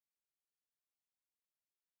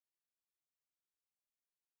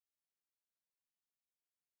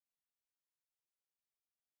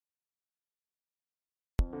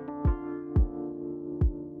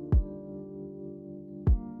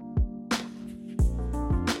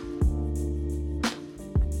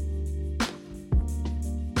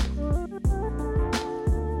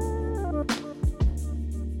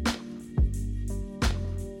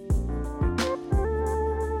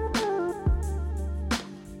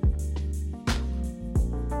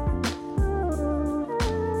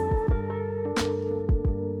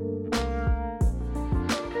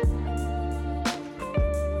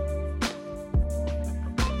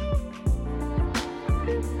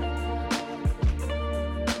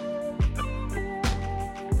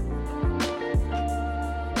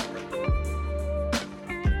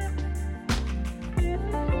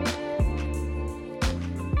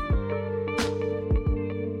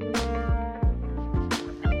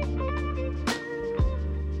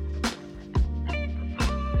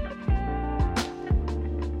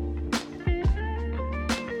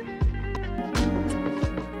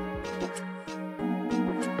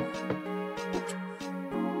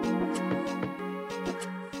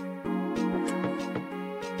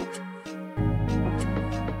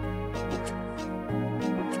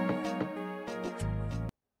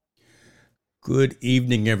Good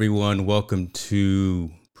evening, everyone. Welcome to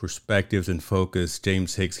Perspectives and Focus.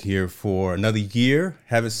 James Hicks here for another year.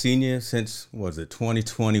 Haven't seen you since,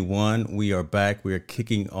 2021? We are back. We are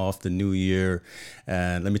kicking off the new year.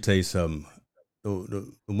 And let me tell you something.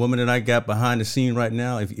 The woman that I got behind the scene right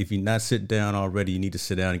now, if you're not sitting down already, you need to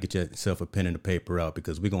sit down and get yourself a pen and a paper out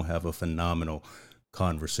because we're going to have a phenomenal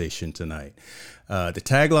conversation tonight. The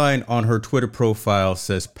tagline on her Twitter profile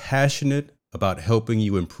says, passionate about helping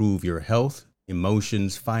you improve your health,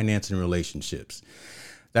 emotions, finance, and relationships.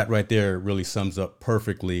 That right there really sums up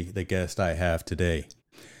perfectly the guest I have today.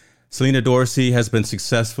 Selena Dorsey has been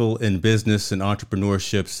successful in business and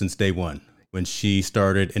entrepreneurship since day one, when she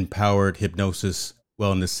started Empowered Hypnosis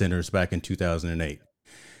Wellness Centers back in 2008.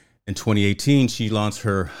 In 2018, she launched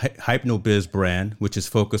her HypnoBiz brand, which is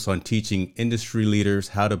focused on teaching industry leaders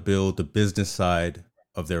how to build the business side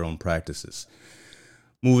of their own practices.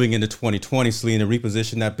 Moving into 2020, Selena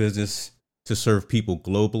repositioned that business to serve people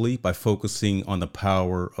globally by focusing on the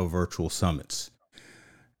power of virtual summits.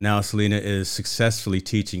 Now, Selena is successfully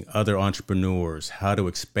teaching other entrepreneurs how to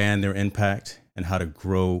expand their impact and how to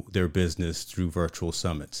grow their business through virtual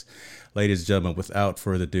summits. Ladies and gentlemen, without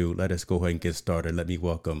further ado, let us go ahead and get started. Let me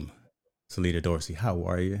welcome Selena Dorsey. How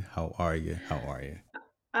are you? How are you? How are you?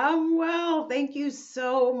 I'm well. Thank you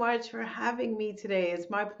so much for having me today. It's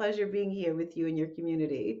my pleasure being here with you and your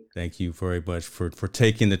community. Thank you very much for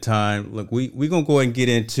taking the time. Look, we're going to go ahead and get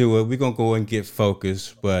into it. We're going to go ahead and get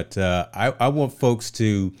focused, but I want folks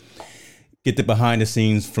to get the behind the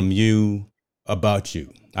scenes from you about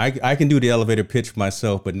you. I can do the elevator pitch for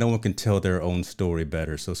myself, but no one can tell their own story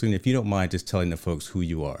better. So, Selena, if you don't mind just telling the folks who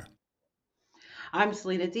you are. I'm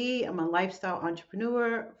Selena D. I'm a lifestyle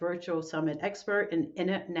entrepreneur, virtual summit expert, and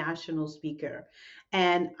international speaker.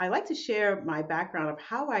 And I like to share my background of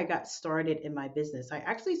how I got started in my business. I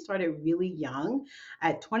actually started really young.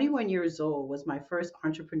 At 21 years old was my first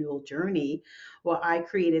entrepreneurial journey. Well, I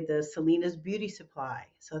created the Selena's Beauty Supply.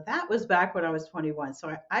 So that was back when I was 21.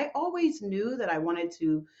 So I always knew that I wanted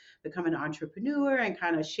to become an entrepreneur and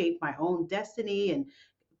kind of shape my own destiny and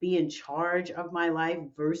be in charge of my life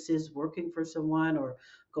versus working for someone or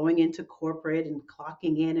going into corporate and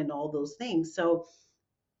clocking in and all those things. So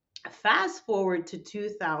fast forward to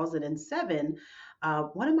 2007,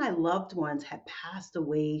 one of my loved ones had passed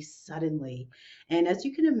away suddenly. And as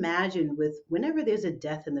you can imagine, with whenever there's a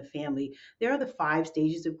death in the family, there are the five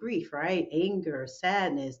stages of grief, right? Anger,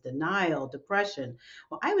 sadness, denial, depression.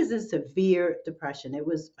 Well, I was in severe depression. It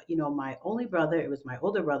was, my only brother, it was my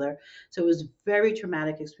older brother. So it was very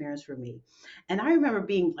traumatic experience for me. And I remember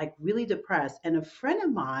being like really depressed. And a friend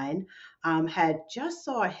of mine had just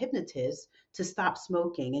saw a hypnotist to stop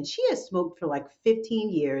smoking. And she had smoked for like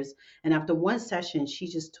 15 years. And after one session, she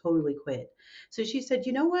just totally quit. So she said,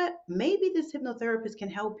 you know what? Maybe this hypnotherapist can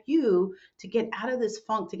help you to get out of this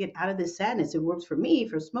funk, to get out of this sadness. It works for me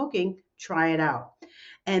for smoking. Try it out.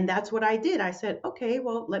 And that's what I did. I said, okay,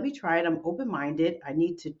 well, let me try it. I'm open minded. I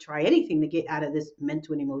need to try anything to get out of this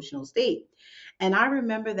mental and emotional state. And I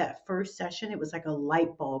remember that first session, it was like a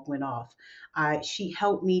light bulb went off. She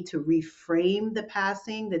helped me to reframe the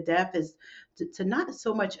passing, the death, as to not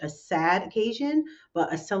so much a sad occasion,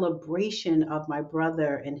 but a celebration of my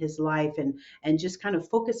brother and his life, and just kind of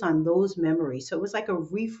focus on those memories. So it was like a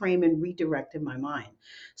reframe and redirect in my mind.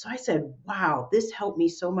 So I said, wow, this helped me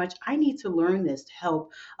so much. I need to learn this to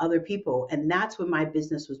help other people. And that's when my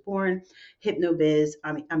business was born, HypnoBiz.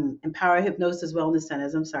 I'm Empower Hypnosis Wellness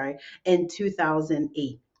Centers, I'm sorry, in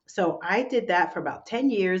 2008. So I did that for about 10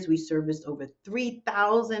 years. We serviced over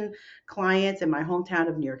 3,000 clients in my hometown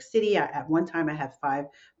of New York City. At one time, I had five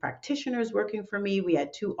practitioners working for me. We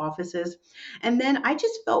had two offices. And then I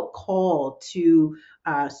just felt called to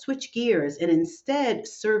switch gears and instead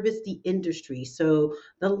service the industry. So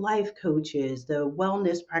the life coaches, the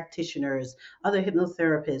wellness practitioners, other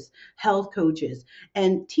hypnotherapists, health coaches,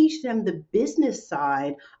 and teach them the business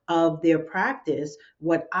side of their practice,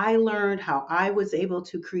 what I learned, how I was able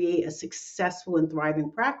to create a successful and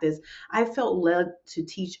thriving practice. I felt led to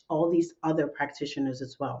teach all these other practitioners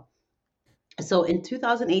as well. So in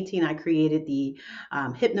 2018, I created the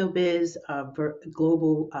HypnoBiz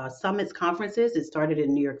Global Summits Conferences. It started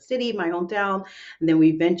in New York City, my hometown, and then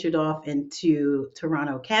we ventured off into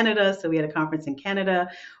Toronto, Canada. So we had a conference in Canada,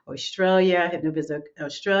 Australia, HypnoBiz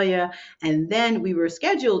Australia, and then we were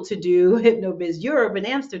scheduled to do HypnoBiz Europe in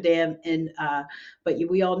Amsterdam. But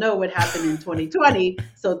we all know what happened in 2020,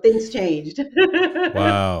 so things changed.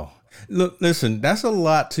 Wow. Look, listen, that's a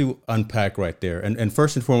lot to unpack right there. And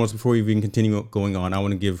first and foremost, before we even continue going on, I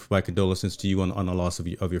want to give my condolences to you on the loss of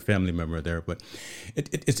your family member there. But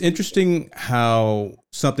it's interesting how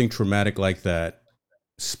something traumatic like that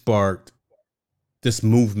sparked this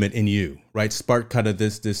movement in you, right? Spark kind of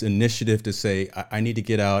this initiative to say, I need to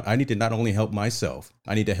get out. I need to not only help myself,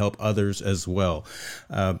 I need to help others as well.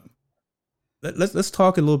 Uh, let's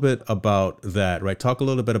talk a little bit about that, right? Talk a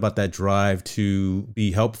little bit about that drive to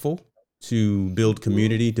be helpful, to build Mhm.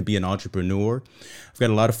 community, to be an entrepreneur. I've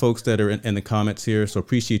got a lot of folks that are in the comments here, so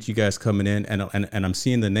appreciate you guys coming in. And I'm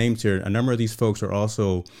seeing the names here. A number of these folks are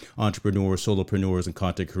also entrepreneurs, solopreneurs, and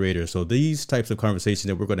content creators. So these types of conversations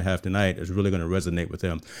that we're going to have tonight is really going to resonate with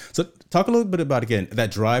them. So talk a little bit about, again,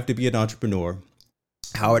 that drive to be an entrepreneur,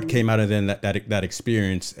 how it Mhm. came out of then that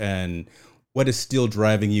experience, and what is still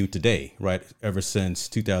driving you today, right? Ever since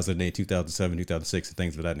 2008, 2007, 2006, and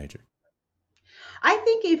things of that nature. I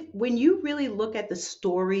think if when you really look at the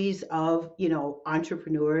stories of,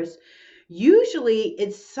 entrepreneurs, usually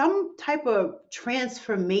it's some type of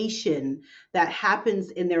transformation that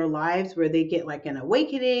happens in their lives where they get like an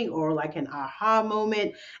awakening or like an aha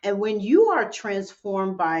moment. And when you are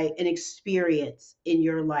transformed by an experience in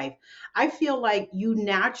your life, I feel like you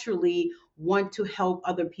naturally want to help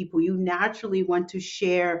other people. You naturally want to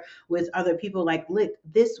share with other people, like, look,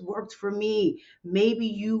 this worked for me, maybe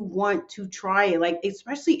you want to try it, like,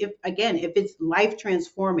 especially if, again, if it's life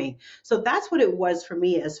transforming. So that's what it was for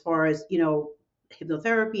me as far as,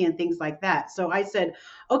 hypnotherapy and things like that. So I said,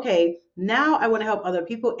 okay, now I want to help other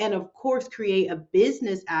people, and of course create a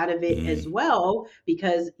business out of it as Mm, well,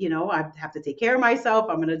 because I have to take care of myself.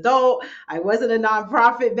 I'm an adult. I wasn't a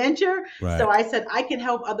nonprofit venture. So right. I said I can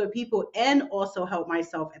help other people and also help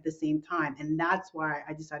myself at the same time, and that's why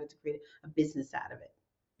I decided to create a business out of it.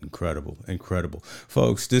 Incredible, incredible,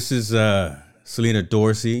 folks. This is Selena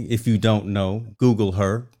Dorsey. If you don't know, Google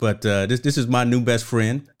her. But this is my new best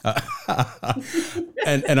friend,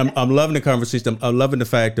 and I'm loving the conversation. I'm loving the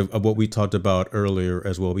fact of what we talked about earlier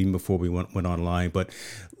as well, even before we went online. But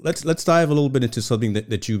let's dive a little bit into something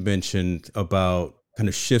that you mentioned about kind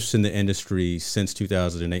of shifts in the industry since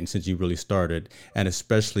 2008 and since you really started, and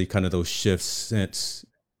especially kind of those shifts since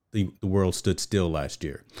the world stood still last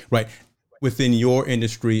year, right? Within your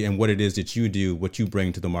industry and what it is that you do, what you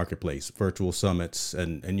bring to the marketplace, virtual summits,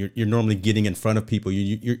 and you're normally getting in front of people.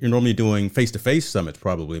 You're normally doing face to face summits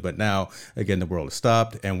probably, but now again the world has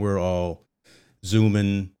stopped and we're all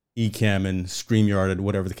zooming, ecamming, StreamYard,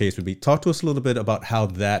 whatever the case would be. Talk to us a little bit about how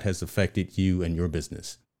that has affected you and your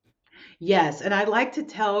business. Yes, and I'd like to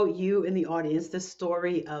tell you in the audience the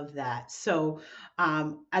story of that. So,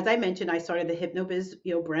 as I mentioned, I started the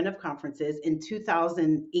HypnoBiz, brand of conferences in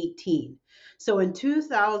 2018. So in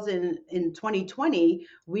 2020,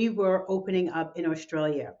 we were opening up in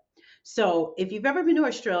Australia. So if you've ever been to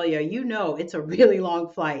Australia, you know it's a really long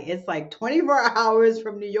flight. It's like 24 hours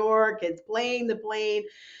from New York. It's plane to plane.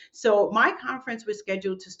 So my conference was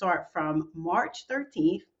scheduled to start from March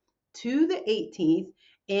 13th to the 18th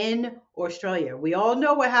in Australia. We all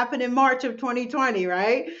know what happened in March of 2020,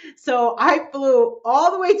 right? So I flew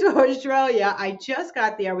all the way to Australia. I just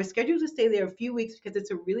got there. I was scheduled to stay there a few weeks because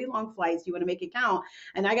it's a really long flight, so you want to make it count.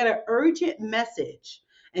 And I got an urgent message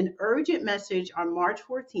on March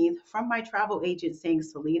 14th from my travel agent saying,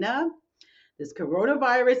 Selena, this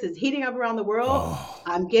coronavirus is heating up around the world. Oh,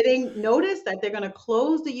 I'm getting notice that they're going to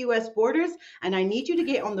close the US borders, and I need you to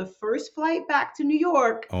get on the first flight back to New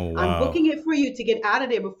York. oh I'm wow. booking it for you to get out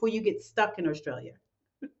of there before you get stuck in Australia.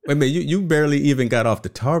 Wait a minute, you barely even got off the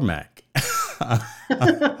tarmac.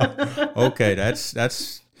 Okay,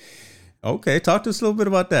 that's okay. Talk to us a little bit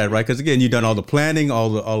about that, right? Because again, you've done all the planning,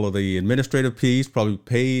 all of the administrative piece, probably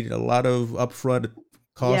paid a lot of upfront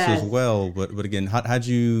costs as Yes. well. But again, how'd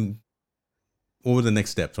you? What were the next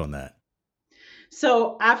steps on that?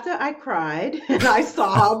 So after I cried and I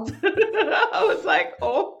sobbed, I was like,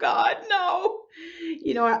 oh God, no.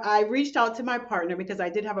 I reached out to my partner because I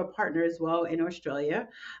did have a partner as well in Australia.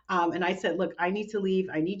 And I said, look, I need to leave.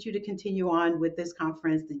 I need you to continue on with this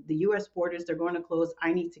conference. The US borders, they're going to close.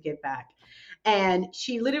 I need to get back. And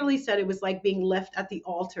she literally said it was like being left at the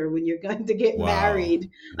altar when you're going to get Wow,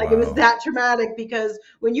 married. Like, it was wow, that traumatic because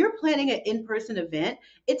when you're planning an in person event,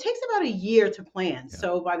 it takes about a year to plan. yeah,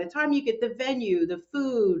 So by the time you get the venue, the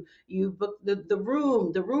food, you book the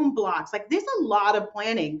room blocks, like there's a lot of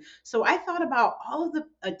planning. So I thought about all of the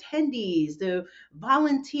attendees, the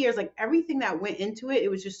volunteers, like everything that went into it.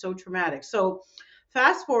 It was just so traumatic. So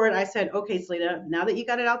fast forward, I said, okay, Selena, now that you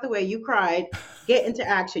got it out the way, you cried, get into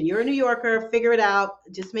action. You're a New Yorker, figure it out,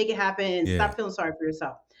 just make it happen and yeah. stop feeling sorry for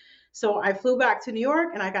yourself. So I flew back to New York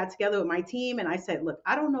and I got together with my team and I said, look,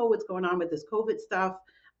 I don't know what's going on with this COVID stuff.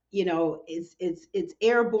 it's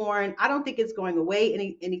airborne. I don't think it's going away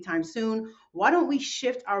anytime soon. Why don't we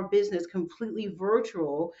shift our business completely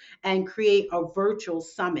virtual and create a virtual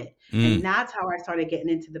summit? And Mm. that's how I started getting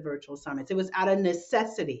into the virtual summits. It was out of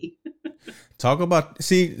necessity. Talk about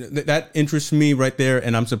that interests me right there,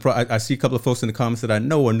 and I'm surprised. I see a couple of folks in the comments that I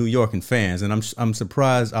know are New York and fans, and I'm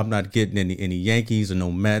surprised I'm not getting any Yankees or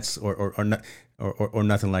no Mets or not or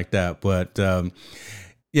nothing like that. But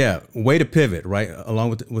yeah, way to pivot, right? Along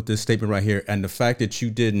with this statement right here, and the fact that you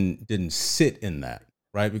didn't sit in that,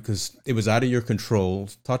 right? Because it was out of your control.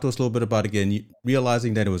 Talk to us a little bit about again,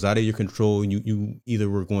 realizing that it was out of your control, and you either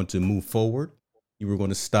were going to move forward, you were going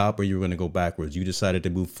to stop, or you were going to go backwards. You decided to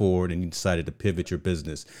move forward, and you decided to pivot your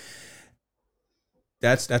business.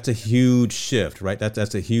 That's a huge shift, right?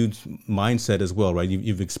 That's a huge mindset as well, right?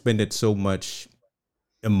 You've expended so much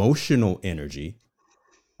emotional energy.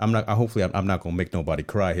 I'm not. Hopefully, I'm not going to make nobody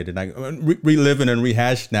cry here tonight. Reliving and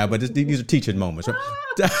rehash now, but these are teaching moments.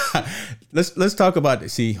 Right? Let's talk about.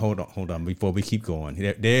 See, hold on. Before we keep going,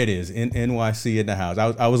 there it is. In NYC in the house.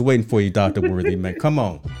 I was waiting for you, Doctor Worthy. Man, come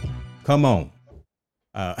on.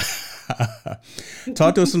 Uh,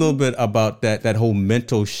 talk to us a little bit about that whole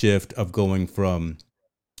mental shift of going from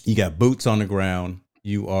you got boots on the ground.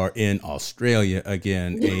 You are in Australia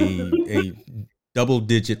again, a double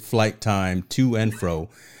digit flight time to and fro.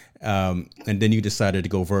 And then you decided to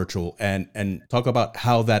go virtual and talk about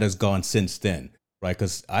how that has gone since then, right?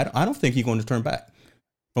 Because I don't think you're going to turn back.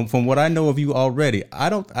 From what I know of you already, I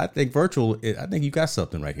think virtual. I think you got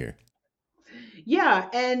something right here. Yeah,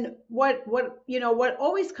 and what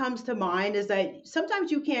always comes to mind is that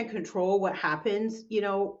sometimes you can't control what happens,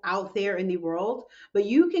 out there in the world, but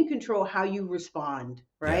you can control how you respond,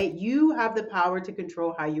 Yeah. right? You have the power to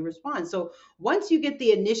control how you respond. So once you get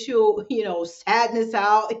the initial, sadness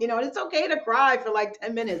out, and it's okay to cry for like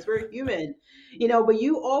 10 minutes. We're human, but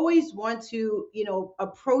you always want to,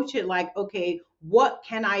 approach it like, okay, what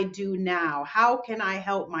can I do now? How can I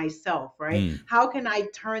help myself, right? Mm, How can I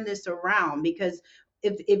turn this around? Because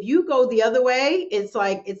if you go the other way, it's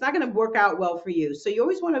like it's not going to work out well for you. So you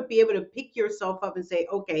always want to be able to pick yourself up and say,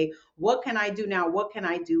 okay, what can I do now? What can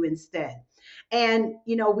I do instead? And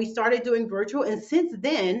we started doing virtual, and since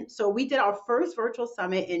then, so we did our first virtual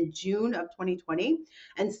summit in June of 2020,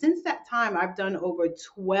 and since that time, I've done over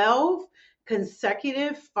 12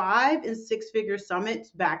 consecutive 5 and 6 figure summits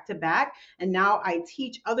back to back. And now I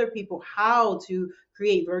teach other people how to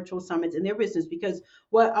create virtual summits in their business, because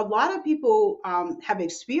what a lot of people have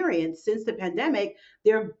experienced since the pandemic,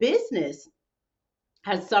 their business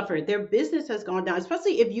has suffered. Their business has gone down,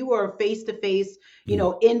 especially if you were face to face,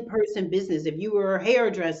 mm, in person business. If you were a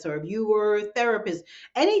hairdresser, if you were a therapist,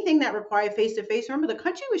 anything that required face to face. Remember, the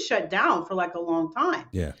country was shut down for like a long time.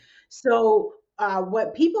 yeah. So,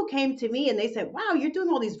 what people came to me and they said, "Wow, you're doing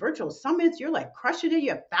all these virtual summits. You're like crushing it. You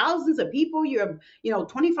have thousands of people. You have,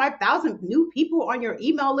 25,000 new people on your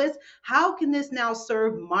email list. How can this now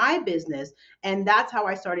serve my business?" And that's how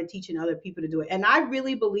I started teaching other people to do it. And I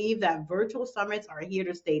really believe that virtual summits are here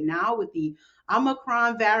to stay now with the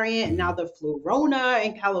Omicron variant and now Mm, the Florona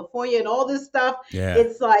in California and all this stuff. yeah.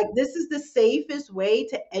 It's like this is the safest way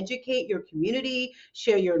to educate your community,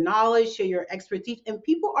 share your knowledge, share your expertise. And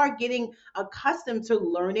people are getting accustomed to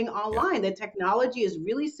learning Yeah. online. The technology is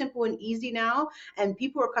really simple and easy now, and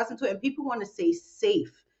people are accustomed to it, and people want to stay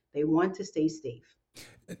safe. They want to stay safe.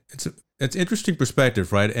 It's it's interesting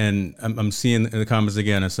perspective, right? And I'm seeing in the comments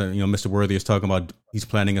again. I said, Mr. Worthy is talking about he's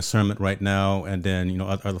planning a summit right now, and then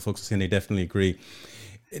other folks are saying they definitely agree.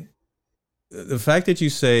 It, the fact that you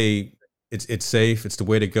say it's safe, it's the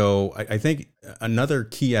way to go. I think another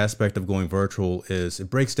key aspect of going virtual is it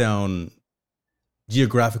breaks down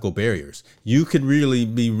geographical barriers. You could really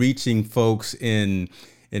be reaching folks in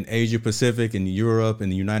Asia Pacific, in Europe, in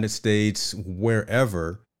the United States,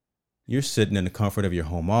 wherever you're sitting in the comfort of your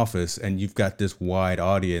home office and you've got this wide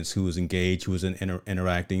audience who is engaged, who is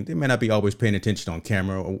interacting. They may not be always paying attention on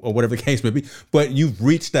camera or whatever the case may be, but you've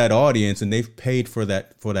reached that audience and they've paid for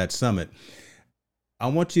that summit. I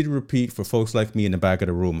want you to repeat for folks like me in the back of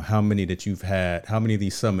the room how many of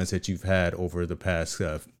these summits that you've had over the past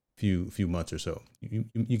few months or so.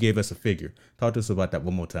 You gave us a figure. Talk to us about that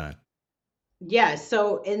one more time. Yes.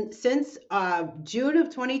 So, since June of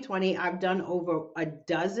 2020, I've done over a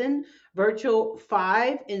dozen virtual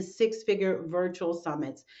 5 and 6 figure virtual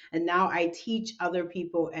summits, and now I teach other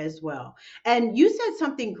people as well. And you said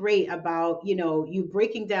something great about you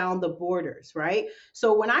breaking down the borders, right?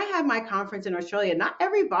 So when I had my conference in Australia, not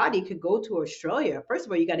everybody could go to Australia. First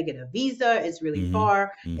of all, you got to get a visa. It's really Mm-hmm.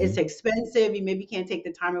 far. Mm-hmm. It's expensive. You maybe can't take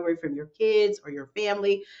the time away from your kids or your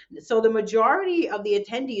family. So the majority of the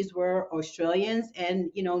attendees were Australian Australians and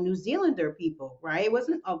New Zealander people, right? It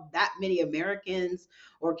wasn't that many Americans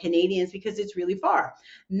or Canadians because it's really far.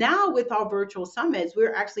 Now with our virtual summits,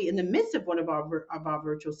 we're actually in the midst of one of our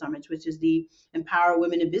virtual summits, which is the Empower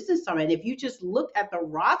Women in Business Summit. If you just look at the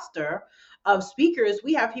roster of speakers,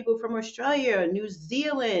 we have people from Australia, New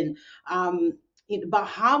Zealand,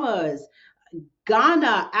 Bahamas,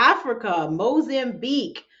 Ghana, Africa,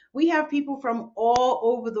 Mozambique. We have people from all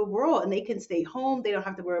over the world and they can stay home. They don't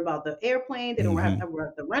have to worry about the airplane. They don't have Hmm. to worry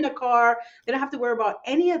about the rent a car. They don't have to worry about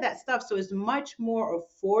any of that stuff. So it's much more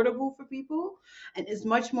affordable for people and it's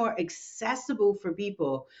much more accessible for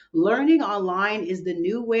people. Learning online is the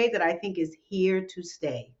new way that I think is here to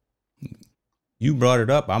stay. You brought it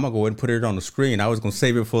up. I'm gonna go ahead and put it on the screen. I was gonna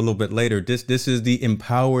save it for a little bit later. This is the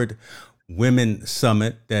Empowered Women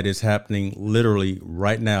Summit that is happening literally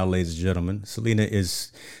right now, ladies and gentlemen. Selena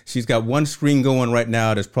is she's got one screen going right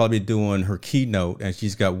now that's probably doing her keynote, and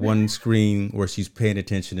she's got one screen where she's paying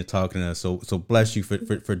attention and talking to us. So bless you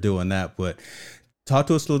for doing that. But talk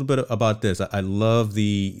to us a little bit about this. I love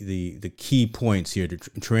the key points here: the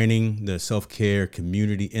training, the self care,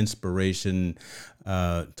 community, inspiration.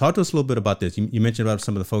 Talk to us a little bit about this. You mentioned about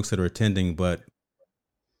some of the folks that are attending, but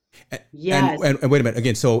Yes. and wait a minute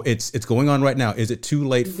again. So it's going on right now. Is it too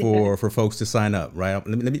late for folks to sign up? Right.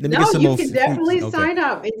 Let me get No, some you more. can definitely Okay. sign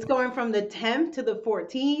up. It's going from the 10th to the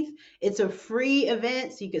 14th. It's a free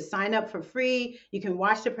event, so you can sign up for free. You can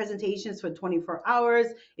watch the presentations for 24 hours.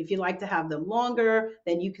 If you'd like to have them longer,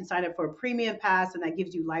 then you can sign up for a premium pass, and that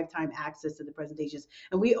gives you lifetime access to the presentations.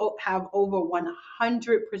 And we have over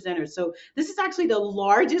 100 presenters. So this is actually the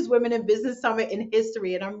largest Women in Business Summit in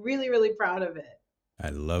history, and I'm really, really proud of it. I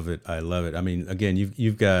love it. I love it. I mean, again,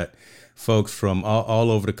 you've got folks from all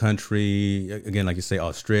over the country. Again, like you say,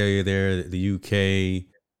 Australia there, the UK.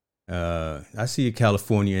 I see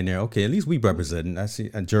California in there. Okay, at least we representing. I see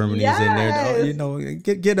Germany's in there. Oh, Yes.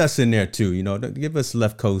 get us in there too. Give us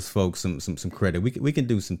left coast folks some credit. We can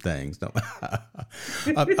do some things. No.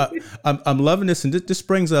 I'm loving this, and this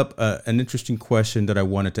brings up an interesting question that I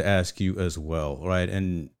wanted to ask you as well, right?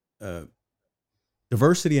 And uh,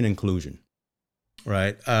 diversity and inclusion,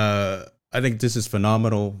 right? I think this is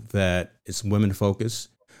phenomenal that it's women focused.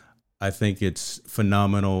 I think it's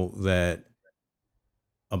phenomenal that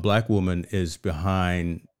a black woman is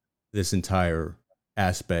behind this entire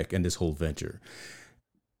aspect and this whole venture.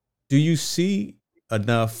 Do you see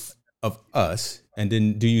enough of us? And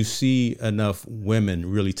then do you see enough women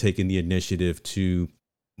really taking the initiative to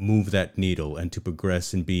move that needle and to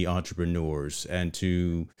progress and be entrepreneurs and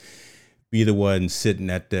to be the one sitting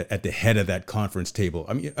at the head of that conference table?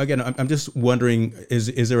 I mean, again, I'm just wondering,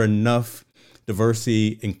 is there enough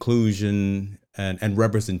diversity, inclusion, and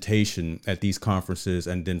representation at these conferences,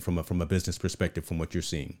 and then from a business perspective, from what you're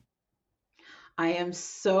seeing? I am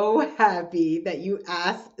so happy that you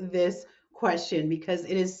asked this question because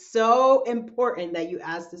it is so important that you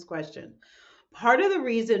ask this question. Part of the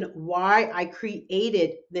reason why I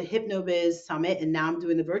created the HypnoBiz Summit and now I'm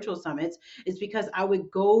doing the virtual summits is because I would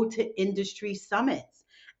go to industry summits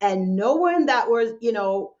and no one that was,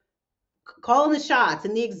 calling the shots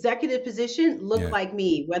in the executive position looked Yeah, like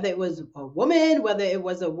me, whether it was a woman, whether it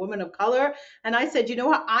was a woman of color. And I said, you know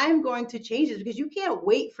what? I'm going to change this because you can't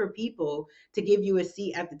wait for people to give you a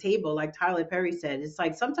seat at the table. Like Tyler Perry said, it's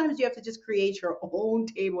like sometimes you have to just create your own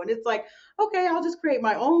table. And it's like, okay, I'll just create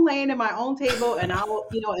my own lane and my own table and I'll,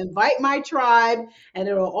 invite my tribe and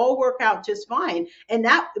it'll all work out just fine. And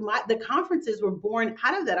the conferences were born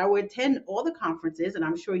out of that. I would attend all the conferences, and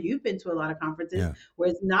I'm sure you've been to a lot of conferences yeah, where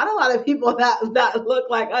it's not a lot of people that look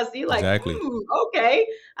like us. You're like, exactly. okay,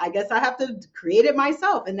 I guess I have to create it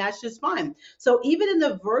myself, and that's just fine. So even in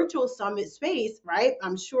the virtual summit space, right?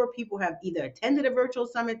 I'm sure people have either attended a virtual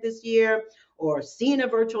summit this year or seen a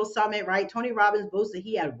virtual summit, right? Tony Robbins boasted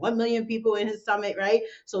he had 1 million people in his summit, right?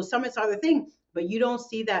 So summits are the thing, but you don't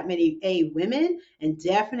see that many women and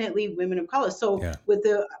definitely women of color. So Yeah, with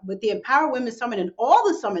the Empower Women Summit and all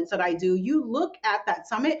the summits that I do, you look at that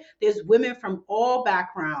summit, there's women from all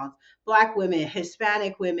backgrounds, black women,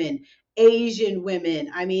 Hispanic women, Asian women.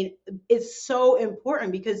 I mean, it's so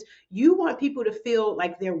important because you want people to feel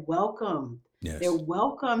like they're welcomed. They're yes,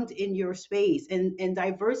 welcomed in your space. And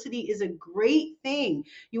diversity is a great thing.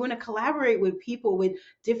 You want to collaborate with people with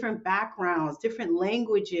different backgrounds, different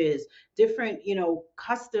languages, different,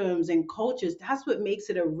 customs and cultures. That's what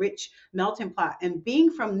makes it a rich melting pot. And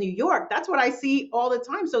being from New York, that's what I see all the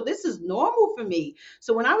time. So this is normal for me.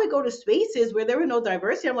 So when I would go to spaces where there were no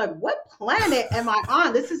diversity, I'm like, what planet am I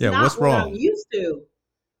on? This is yeah. not What's what I'm wrong? used to.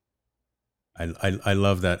 I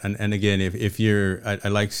love that. And again, if you're, I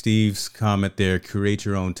like Steve's comment there, curate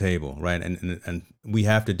your own table, right? And we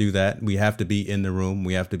have to do that. We have to be in the room.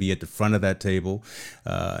 We have to be at the front of that table.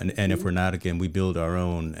 And if Mhm. we're not, again, we build our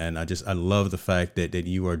own. And I love the fact that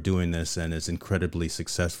you are doing this and it's incredibly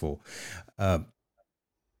successful. Uh,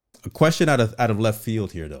 a question out of left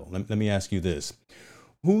field here, though. Let me ask you this: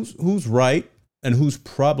 who's right and who's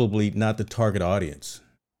probably not the target audience,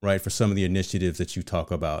 right? For some of the initiatives that you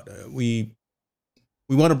talk about, we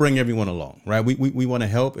want to bring everyone along, right? We want to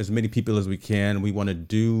help as many people as we can. We want to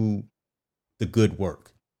do the good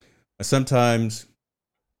work. But sometimes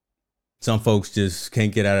some folks just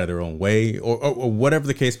can't get out of their own way, or whatever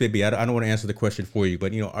the case may be. I don't want to answer the question for you,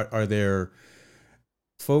 but are there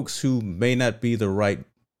folks who may not be the right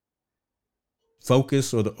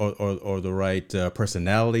focus or the right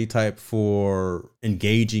personality type for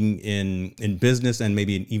engaging in business and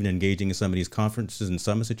maybe even engaging in some of these conferences and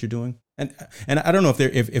summits that you're doing? And I don't know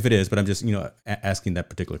if it is, but I'm just asking that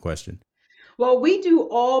particular question. Well, we do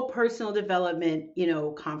all personal development,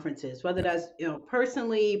 conferences, whether Yeah. that's,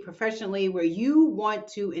 personally, professionally, where you want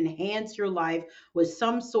to enhance your life with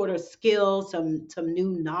some sort of skill, some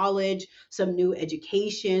new knowledge, some new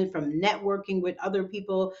education from networking with other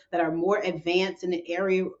people that are more advanced in an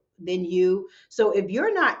area than you. So if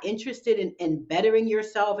you're not interested in bettering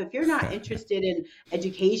yourself, if you're not interested in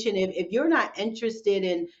education, if you're not interested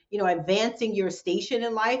in, advancing your station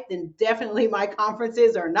in life, then definitely my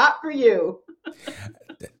conferences are not for you.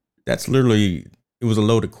 That's literally, it was a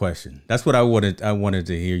loaded question. That's what I wanted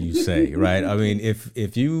to hear you say, right? I mean,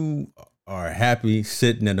 if you are happy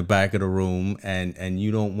sitting in the back of the room and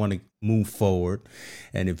you don't want to move forward,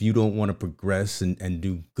 and if you don't want to progress and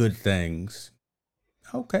do good things,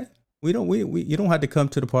 okay. We you don't have to come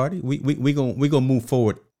to the party. We gonna move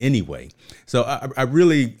forward anyway. So I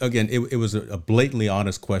really, again, it was a blatantly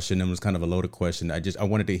honest question and was kind of a loaded question. I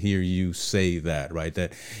wanted to hear you say that, right?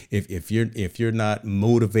 That if you're not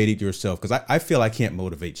motivated yourself, because I feel I can't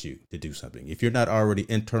motivate you to do something. If you're not already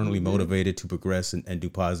internally Hmm. motivated to progress and do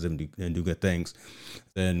positive and do good things,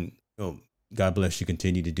 then God bless you.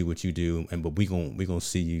 Continue to do what you do, and but we gonna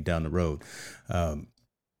see you down the road. Um,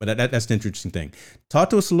 but that's the interesting thing. Talk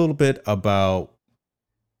to us a little bit about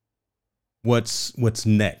what's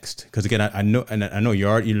next, because again, I know, and I know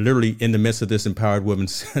you're literally in the midst of this Empowered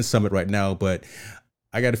Women's Summit right now, but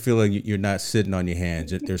I got a feeling you're not sitting on your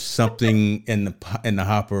hands. There's something in the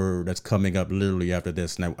hopper that's coming up literally after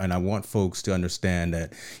this, and I want folks to understand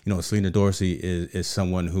that Selena Dorsey is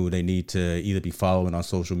someone who they need to either be following on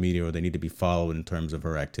social media or they need to be following in terms of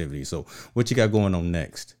her activity. So, what you got going on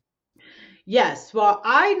next? Yes, well,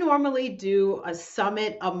 I normally do a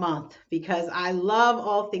summit a month because I love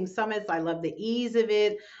all things summits. I love the ease of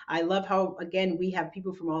it. I love how, again, we have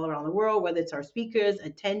people from all around the world, whether it's our speakers,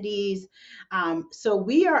 attendees. So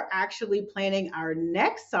we are actually planning our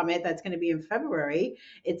next summit that's going to be in February.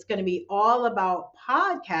 It's going to be all about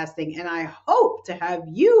podcasting. And I hope to have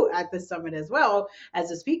you at the summit as well as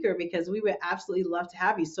a speaker because we would absolutely love to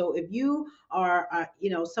have you. So if you are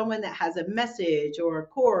someone that has a message or a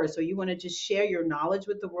course or you want to just share your knowledge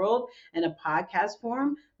with the world in a podcast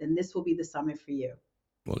form, then this will be the summit for you.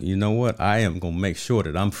 Well, you know what? I am gonna make sure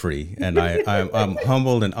that I'm free, and I'm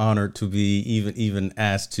humbled and honored to be even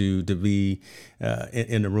asked to be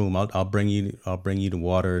in the room. I'll bring you the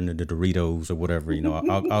water and the Doritos or whatever.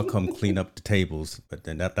 I'll come clean up the tables, but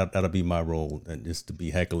then that'll be my role, and just to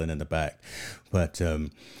be heckling in the back. But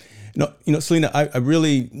no, Selena, I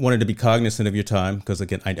really wanted to be cognizant of your time because,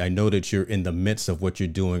 again, I know that you're in the midst of what you're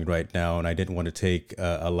doing right now, and I didn't want to take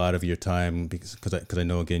a lot of your time because I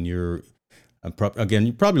know, again, again,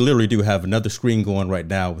 you probably literally do have another screen going right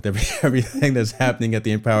now with everything that's happening at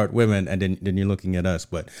the Empowered Women, and then you're looking at us.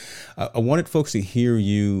 But I wanted folks to hear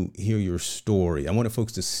your story. I wanted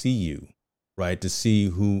folks to see you, right? To see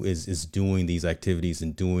who is doing these activities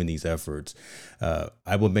and doing these efforts.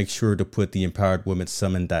 I will make sure to put the Empowered Women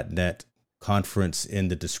Summon.net conference in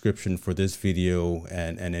the description for this video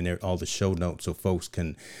and in all the show notes so folks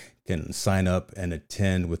can sign up and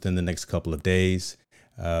attend within the next couple of days.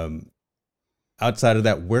 Um, Outside of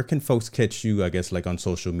that, where can folks catch you, I guess, like on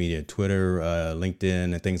social media, Twitter,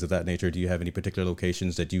 LinkedIn, and things of that nature? Do you have any particular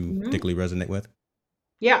locations that you Mhm. particularly resonate with?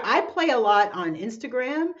 Yeah, I play a lot on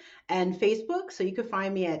Instagram and Facebook, so you can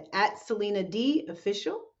find me at Selena D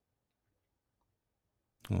official.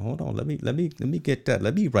 Well, hold on, let me get that.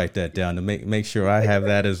 Let me write that down to make sure I have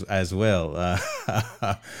that as well.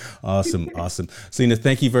 Awesome, awesome. Selena,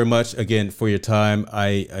 thank you very much again for your time.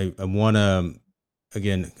 I want to,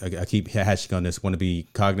 again, I keep hashing on this. Want to be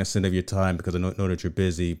cognizant of your time because I know that you're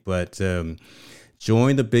busy, but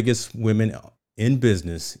join the biggest women in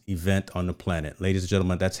business event on the planet. Ladies and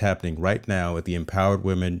gentlemen, that's happening right now at the Empowered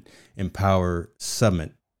Women Empower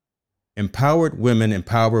Summit. Empowered Women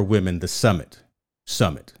Empower Women, the Summit.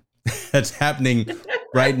 That's happening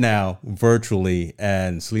right now virtually,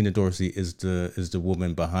 and Selena Dorsey is the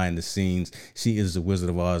woman behind the scenes. She is the Wizard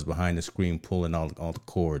of Oz behind the screen, pulling all the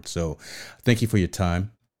cords. So thank you for your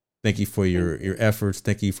time. Thank you for Thank your you. efforts.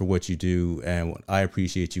 Thank you for what you do. And I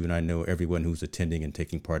appreciate you. And I know everyone who's attending and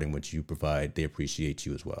taking part in what you provide, they appreciate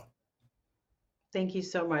you as well. Thank you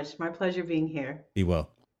so much. My pleasure being here. Be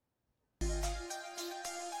well.